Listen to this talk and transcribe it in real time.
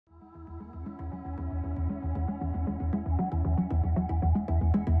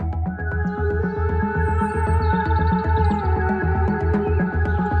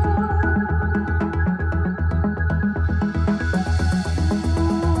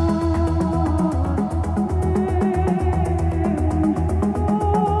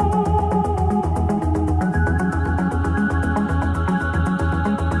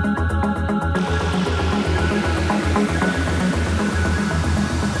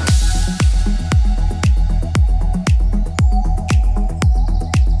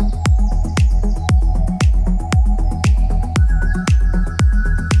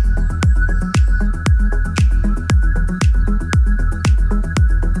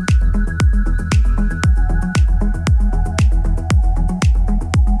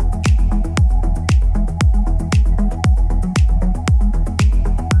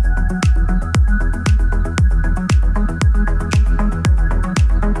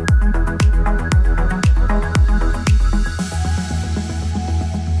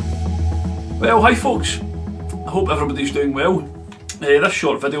Well, hi folks, I hope everybody's doing well. This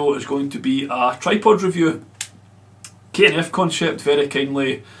short video is going to be a tripod review. K&F Concept very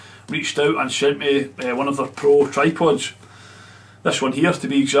kindly reached out and sent me one of their Pro tripods. This one here to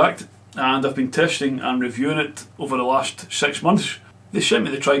be exact, and I've been testing and reviewing it over the last 6 months. They sent me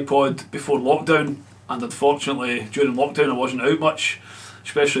the tripod before lockdown, and unfortunately during lockdown I wasn't out much,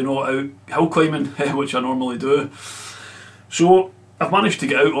 especially not out hill climbing, which I normally do. So I've managed to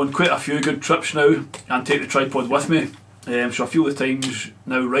get out on quite a few good trips now and take the tripod with me, so I feel the time's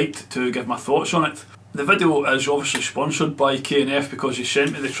now right to give my thoughts on it. The video is obviously sponsored by K&F because they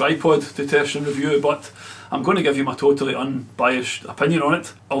sent me the tripod to test and review, but I'm going to give you my totally unbiased opinion on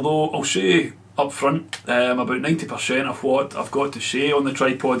it. Although I'll say up front, about 90% of what I've got to say on the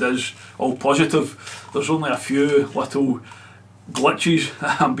tripod is all positive. There's only a few little glitches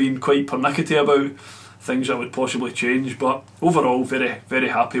I'm being quite pernickety about, things I would possibly change, but overall very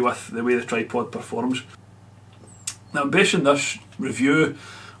happy with the way the tripod performs. Now I'm basing this review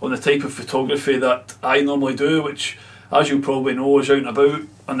on the type of photography that I normally do, which as you'll probably know is out and about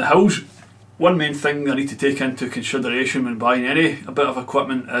on the hills. One main thing I need to take into consideration when buying any bit of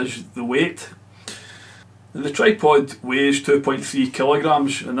equipment is the weight. The tripod weighs 2.3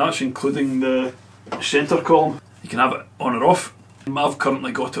 kilograms, and that's including the centre column. You can have it on or off. I've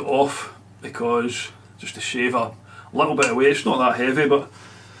currently got it off because just to save a little bit of weight. It's not that heavy, but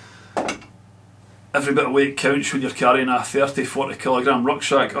every bit of weight counts when you're carrying a 30-40 kilogram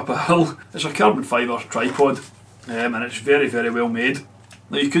rucksack up a hill. It's a carbon fibre tripod, and it's very well made.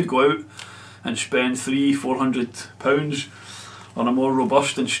 Now you could go out and spend £300-400 on a more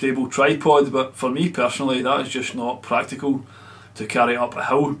robust and stable tripod, but for me personally that is just not practical to carry up a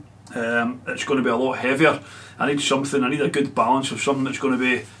hill. It's going to be a lot heavier. I need a good balance of something that's going to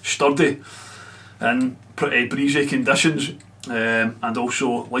be sturdy in pretty breezy conditions, and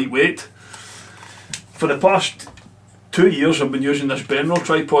also lightweight. For the past 2 years I've been using this Benro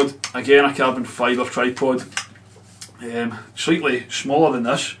tripod, again a carbon fibre tripod, slightly smaller than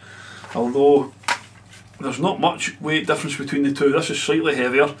this, although there's not much weight difference between the two. This is slightly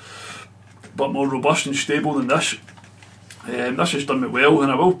heavier but more robust and stable than this. This has done me well,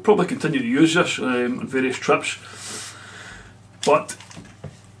 and I will probably continue to use this on various trips, but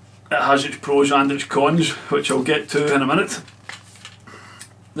it has its pros and its cons, which I'll get to in a minute.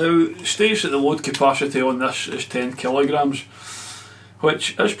 Now it states that the load capacity on this is 10 kilograms,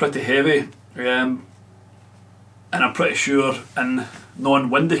 which is pretty heavy, and I'm pretty sure in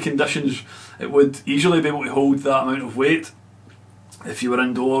non-windy conditions it would easily be able to hold that amount of weight. If you were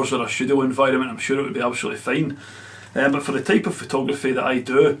indoors or a studio environment, I'm sure it would be absolutely fine. But for the type of photography that I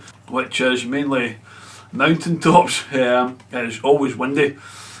do, which is mainly mountain tops, it is always windy.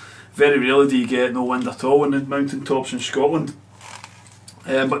 Very rarely do you get no wind at all in the mountain tops in Scotland.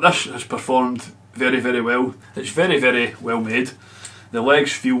 But this has performed very well. It's very well made. The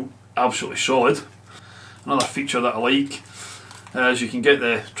legs feel absolutely solid. Another feature that I like is you can get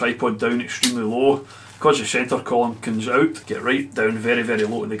the tripod down extremely low. Because the centre column comes out, get right down very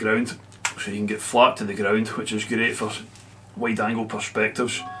low to the ground, so you can get flat to the ground, which is great for wide angle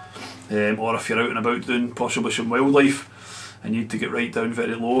perspectives, or if you're out and about doing possibly some wildlife and you need to get right down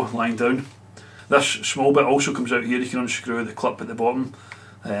very low, lying down. This small bit also comes out here. You can unscrew the clip at the bottom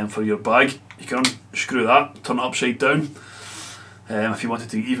for your bag. You can unscrew that, turn it upside down. If you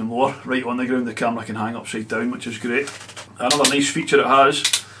wanted to get even lower, right on the ground, the camera can hang upside down, which is great. Another nice feature it has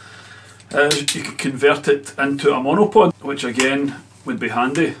is you can convert it into a monopod, which again would be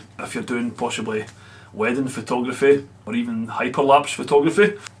handy if you're doing possibly wedding photography or even hyperlapse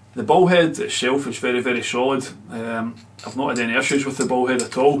photography. The ball head itself is very solid. I've not had any issues with the ball head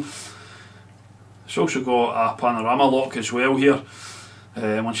at all. It's also got a panorama lock as well here.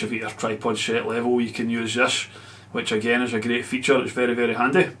 Once you've got your tripod set level, you can use this, which again is a great feature. It's very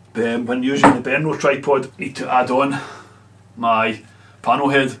handy. When using the Benro tripod, I need to add on my panel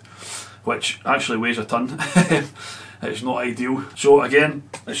head, which actually weighs a ton. It's not ideal. So again,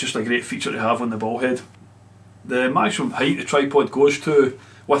 it's just a great feature to have on the ball head. The maximum height the tripod goes to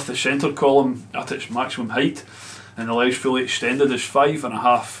with the centre column at its maximum height and the legs fully extended is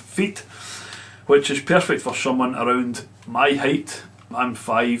 5.5 feet, which is perfect for someone around my height. I'm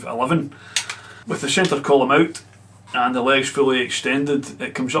 5'11". With the centre column out and the legs fully extended,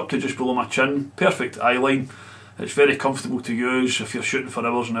 it comes up to just below my chin. Perfect eye line. It's very comfortable to use if you're shooting for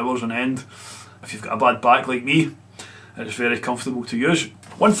hours and hours on end. If you've got a bad back like me, it's very comfortable to use.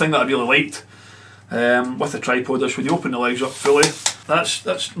 One thing that I really liked with the tripod is when you open the legs up fully,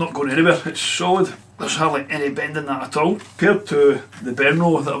 that's not going anywhere. It's solid. There's hardly any bend in that at all, compared to the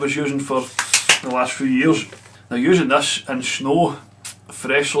Benro that I was using for the last few years. Now using this in snow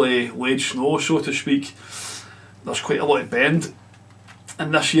freshly laid snow, so to speak, there's quite a lot of bend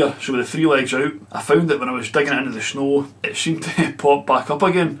in this here. So with the 3 legs out, I found that when I was digging it into the snow, it seemed to pop back up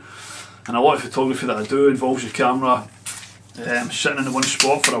again. And a lot of photography that I do involves the camera sitting in the one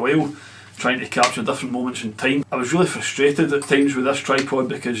spot for a while, trying to capture different moments in time. I was really frustrated at times with this tripod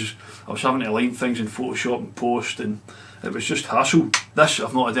because I was having to align things in Photoshop and post, and it was just hassle. This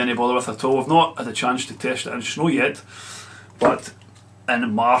I've not had any bother with at all. I've not had a chance to test it in snow yet, but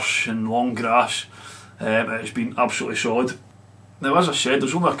in marsh and long grass, it has been absolutely solid. Now, as I said,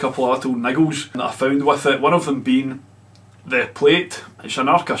 there's only a couple of little niggles that I found with it, one of them being the plate. It's an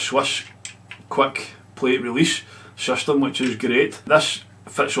Arca Swiss quick plate release system, which is great. This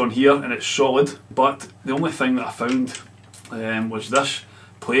fits on here and it's solid, but the only thing that I found was this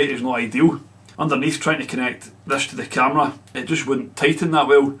plate is not ideal. Underneath, trying to connect this to the camera, it just wouldn't tighten that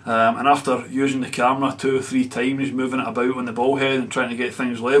well, and after using the camera 2 or 3 times, moving it about on the ball head and trying to get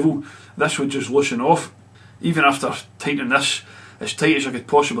things level, this would just loosen off. Even after tightening this as tight as I could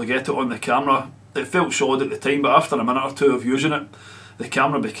possibly get it on the camera, it felt solid at the time, but after a minute or 2 of using it, the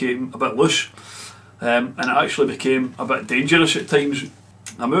camera became a bit loose, and it actually became a bit dangerous at times.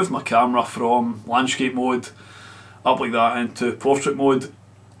 I moved my camera from landscape mode up like that into portrait mode,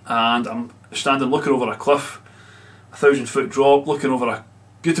 and I'm standing looking over a cliff, a 1,000-foot drop, looking over a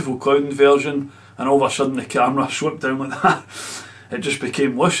beautiful cloud inversion, and all of a sudden the camera swept down like that. It just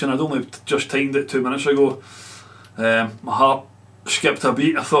became loose, and I'd only just tightened it 2 minutes ago. My heart skipped a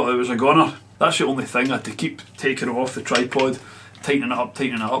beat. I thought it was a goner. That's the only thing. I had to keep taking it off the tripod, tightening it up,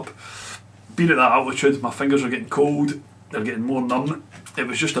 tightening it up. Being at that altitude, my fingers are getting cold, they're getting more numb. It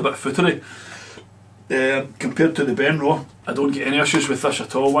was just a bit footery. Compared to the Benro, I don't get any issues with this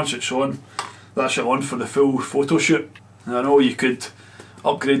at all. Once it's on, that's it on for the full photo shoot. And I know you could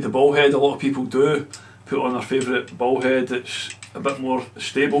upgrade the ball head, a lot of people do, put on their favourite ball head that's a bit more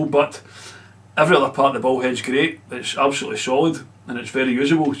stable, but every other part of the ball head's great. It's absolutely solid and it's very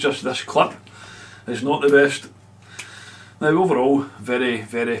usable. It's just this clip is not the best. Now, overall, very,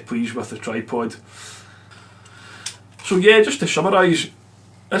 very pleased with the tripod. So yeah, just to summarise,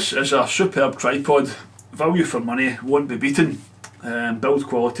 this is a superb tripod. Value for money, won't be beaten. Build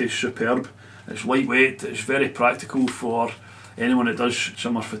quality is superb. It's lightweight, it's very practical for anyone that does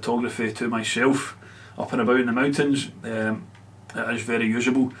similar photography to myself up and about in the mountains. It is very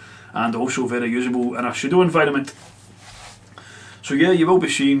usable, and also very usable in a studio environment. So yeah, you will be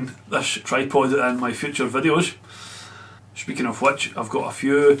seeing this tripod in my future videos. Speaking of which, I've got a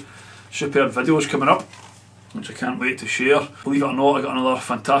few superb videos coming up, which I can't wait to share. Believe it or not, I got another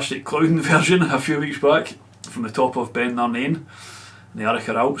fantastic cloud inversion a few weeks back from the top of Ben Narnain in the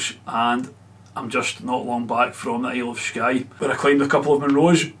Arrochar Alps, and I'm just not long back from the Isle of Skye, where I climbed a couple of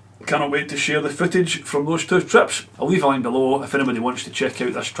Munros. Cannot wait to share the footage from those 2 trips. I'll leave a link below if anybody wants to check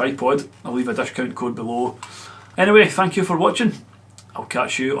out this tripod. I'll leave a discount code below. Anyway, thank you for watching. I'll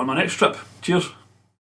catch you on my next trip. Cheers.